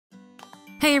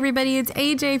Hey everybody, it's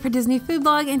AJ for Disney Food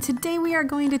Blog, and today we are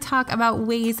going to talk about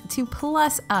ways to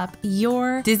plus up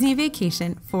your Disney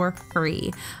vacation for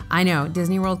free. I know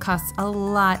Disney World costs a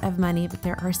lot of money, but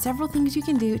there are several things you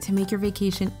can do to make your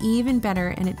vacation even better,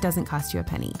 and it doesn't cost you a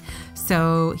penny.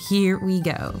 So here we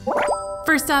go.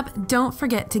 First up, don't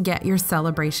forget to get your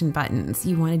celebration buttons.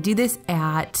 You want to do this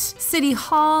at City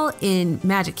Hall, in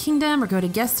Magic Kingdom, or go to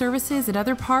guest services at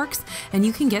other parks, and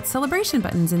you can get celebration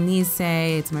buttons. And these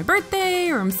say, it's my birthday,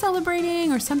 or I'm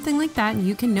celebrating, or something like that. And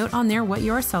you can note on there what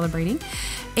you're celebrating.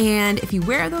 And if you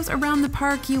wear those around the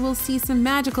park, you will see some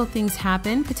magical things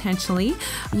happen, potentially.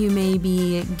 You may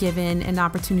be given an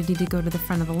opportunity to go to the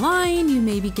front of the line. You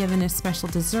may be given a special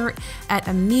dessert at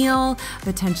a meal,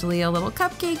 potentially a little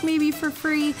cupcake maybe for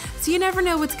free. So you never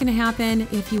know what's going to happen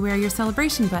if you wear your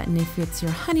celebration button. If it's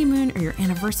your honeymoon or your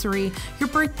anniversary, your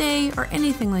birthday, or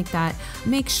anything like that,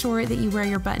 make sure that you wear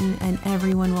your button and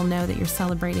everyone will know that you're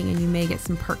celebrating, and you may get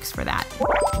some perks for that.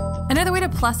 Another way to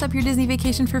plus up your Disney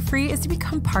vacation for free is to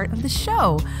become part of the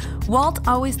show. Walt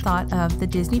always thought of the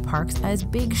Disney parks as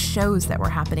big shows that were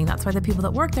happening. That's why the people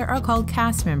that work there are called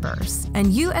cast members.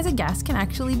 And you as a guest can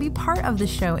actually be part of the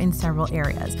show in several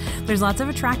areas. There's lots of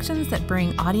attractions that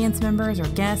bring audience members or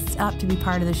guests up to be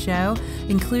part of the show,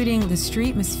 including the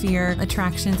Streetmosphere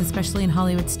attractions, especially in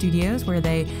Hollywood Studios, where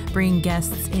they bring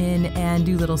guests in and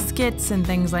do little skits and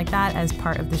things like that as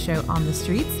part of the show on the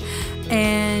streets.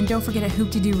 And don't forget at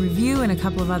Hoop-Dee-Doo Revue and a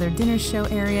couple of other dinner show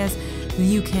areas,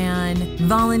 you can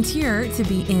volunteer to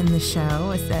be in the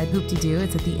show. It's at Hoop-Dee-Doo.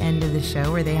 It's at the end of the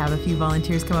show where they have a few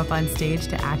volunteers come up on stage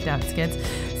to act out skits.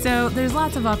 So there's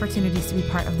lots of opportunities to be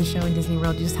part of the show in Disney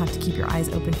World. You just have to keep your eyes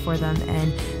open for them,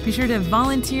 and be sure to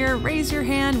volunteer, raise your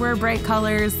hand, wear bright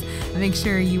colors, and make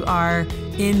sure you are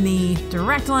in the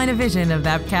direct line of vision of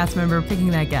that cast member picking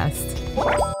that guest.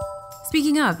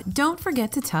 Speaking of, don't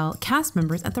forget to tell cast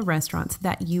members at the restaurants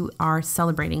that you are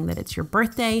celebrating, that it's your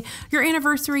birthday, your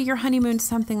anniversary, your honeymoon,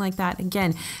 something like that.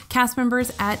 Again, cast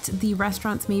members at the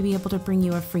restaurants may be able to bring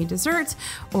you a free dessert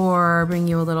or bring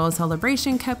you a little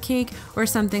celebration cupcake or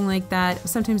something like that.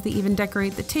 Sometimes they even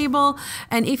decorate the table.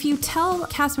 And if you tell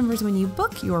cast members when you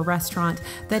book your restaurant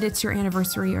that it's your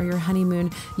anniversary or your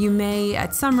honeymoon, you may,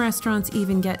 at some restaurants,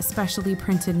 even get a specially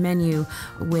printed menu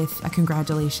with a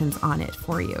congratulations on it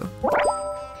for you.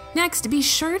 Next, be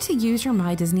sure to use your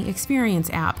My Disney Experience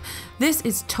app. This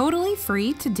is totally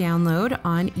free to download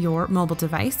on your mobile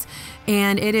device,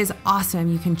 and it is awesome.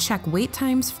 You can check wait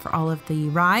times for all of the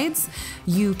rides.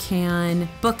 You can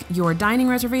book your dining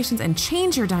reservations and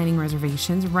change your dining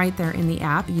reservations right there in the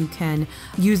app. You can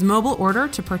use mobile order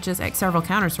to purchase at several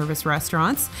counter service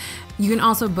restaurants. You can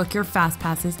also book your fast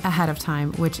passes ahead of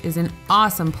time, which is an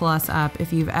awesome plus up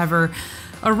if you've ever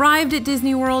arrived at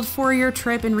Disney World for your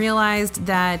trip and realized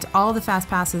that all the fast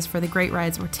passes for the great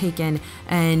rides were taken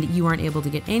and you weren't able to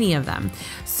get any of them.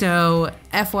 So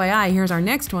FYI, here's our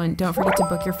next one. Don't forget to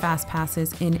book your fast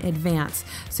passes in advance.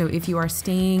 So if you are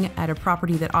staying at a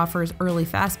property that offers early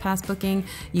fast pass booking,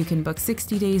 you can book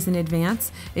 60 days in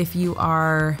advance. If you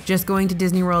are just going to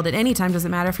Disney World at any time,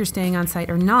 doesn't matter if you're staying on site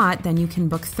or not, then you can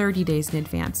book 30 days in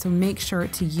advance. So make sure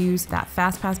to use that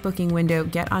fast pass booking window,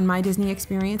 get on My Disney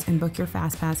Experience and book your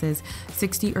fast passes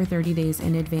 60 or 30 days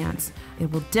in advance. It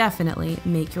will definitely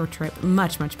make your trip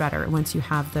much, much better once you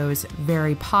have those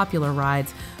very popular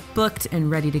rides booked and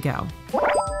ready to go.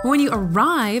 When you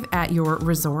arrive at your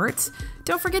resort,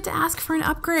 don't forget to ask for an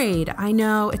upgrade. I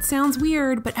know it sounds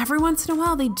weird, but every once in a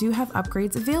while they do have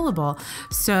upgrades available.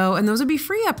 And those would be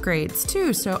free upgrades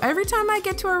too. So every time I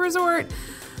get to a resort,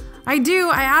 I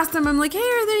ask them, I'm like, hey,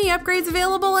 are there any upgrades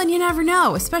available? And you never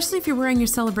know, especially if you're wearing your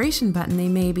celebration button, they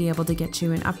may be able to get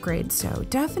you an upgrade. So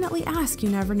definitely ask, you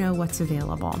never know what's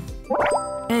available.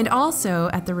 And also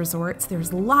at the resorts,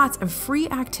 there's lots of free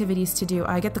activities to do.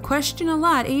 I get the question a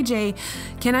lot, AJ,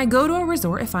 can I go to a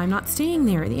resort if I'm not staying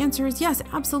there? The answer is yes,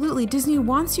 absolutely. Disney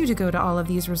wants you to go to all of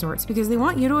these resorts because they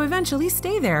want you to eventually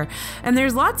stay there. And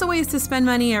there's lots of ways to spend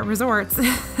money at resorts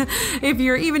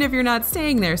even if you're not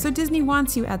staying there. So Disney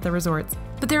wants you at the resorts.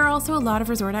 But there are also a lot of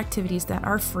resort activities that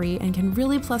are free and can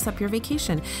really plus up your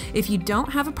vacation. If you don't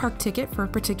have a park ticket for a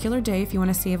particular day, if you want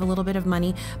to save a little bit of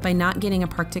money by not getting a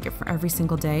park ticket for every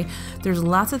single day, there's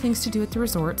lots of things to do at the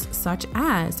resorts, such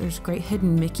as there's great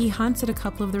hidden Mickey hunts at a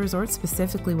couple of the resorts,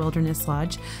 specifically Wilderness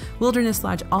Lodge. Wilderness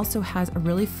Lodge also has a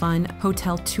really fun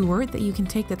hotel tour that you can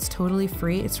take that's totally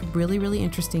free. It's really, really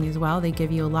interesting as well. They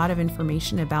give you a lot of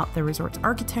information about the resort's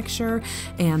architecture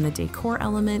and the decor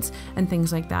elements and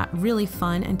things like that. Really fun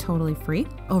fun and totally free.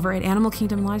 Over at Animal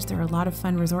Kingdom Lodge, there are a lot of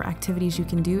fun resort activities you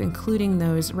can do, including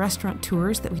those restaurant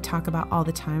tours that we talk about all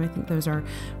the time. I think those are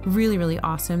really, really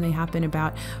awesome. They happen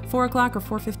about 4 o'clock or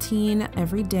 4:15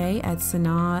 every day at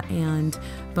Sanaa and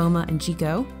Boma and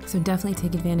Jiko. So definitely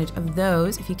take advantage of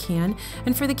those if you can.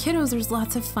 And for the kiddos, there's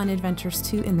lots of fun adventures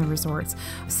too in the resorts.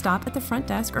 Stop at the front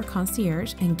desk or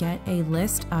concierge and get a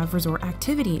list of resort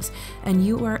activities, and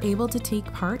you are able to take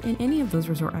part in any of those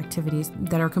resort activities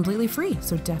that are completely free.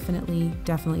 So definitely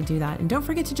do that. And don't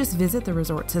forget to just visit the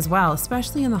resorts as well,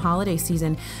 especially in the holiday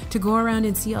season, to go around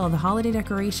and see all the holiday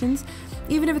decorations.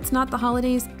 Even if it's not the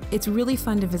holidays, it's really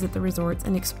fun to visit the resorts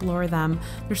and explore them.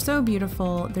 They're so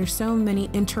beautiful. There's so many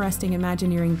interesting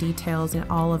Imagineering details in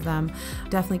all of them.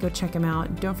 Definitely go check them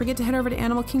out. Don't forget to head over to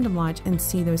Animal Kingdom Lodge and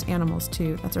see those animals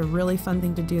too. That's a really fun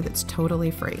thing to do that's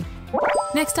totally free.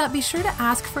 Next up, be sure to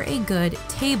ask for a good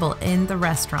table in the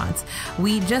restaurants.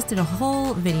 We just did a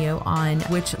whole video on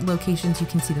which locations you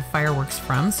can see the fireworks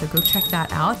from, so go check that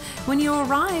out. When you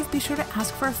arrive, be sure to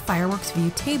ask for a fireworks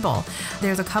view table.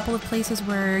 There's a couple of places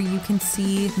where you can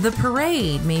see the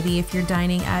parade. Maybe if you're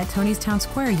dining at Tony's Town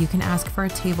Square, you can ask for a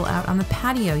table out on the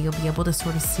patio. You'll be able to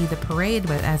sort of see the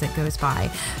parade as it goes by.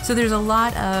 So there's a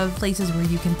lot of places where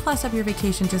you can plus up your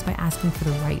vacation just by asking for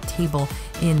the right table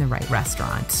in the right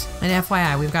restaurant. And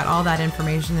FYI, we've got all that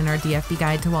information in our DFB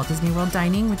Guide to Walt Disney World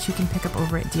Dining, which you can pick up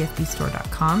over at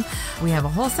dfbstore.com. We have a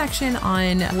whole section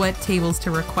on what tables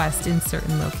to request in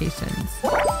certain locations.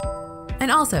 And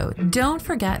also, don't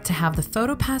forget to have the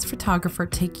PhotoPass photographer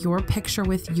take your picture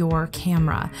with your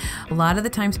camera. A lot of the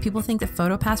times people think that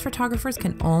PhotoPass photographers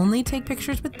can only take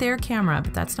pictures with their camera,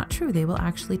 but that's not true. They will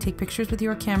actually take pictures with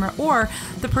your camera, or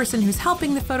the person who's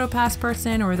helping the PhotoPass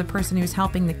person, or the person who's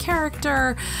helping the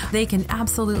character. They can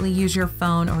absolutely use your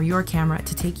phone or your camera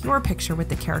to take your picture with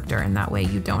the character, and that way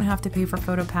you don't have to pay for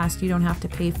PhotoPass, you don't have to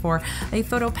pay for a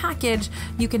photo package.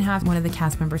 You can have one of the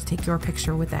cast members take your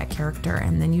picture with that character,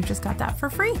 and then you just got that for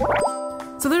free.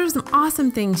 So there's some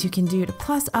awesome things you can do to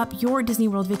plus up your Disney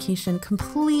World vacation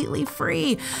completely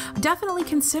free. Definitely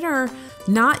consider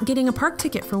not getting a park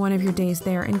ticket for one of your days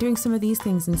there and doing some of these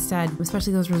things instead,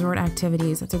 especially those resort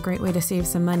activities. That's a great way to save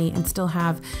some money and still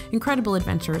have incredible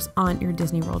adventures on your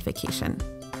Disney World vacation.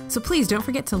 So please don't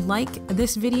forget to like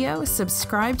this video,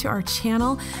 subscribe to our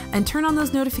channel, and turn on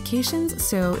those notifications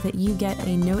so that you get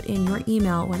a note in your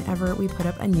email whenever we put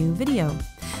up a new video.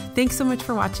 Thanks so much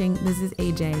for watching. This is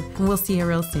AJ, and we'll see you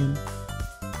real soon.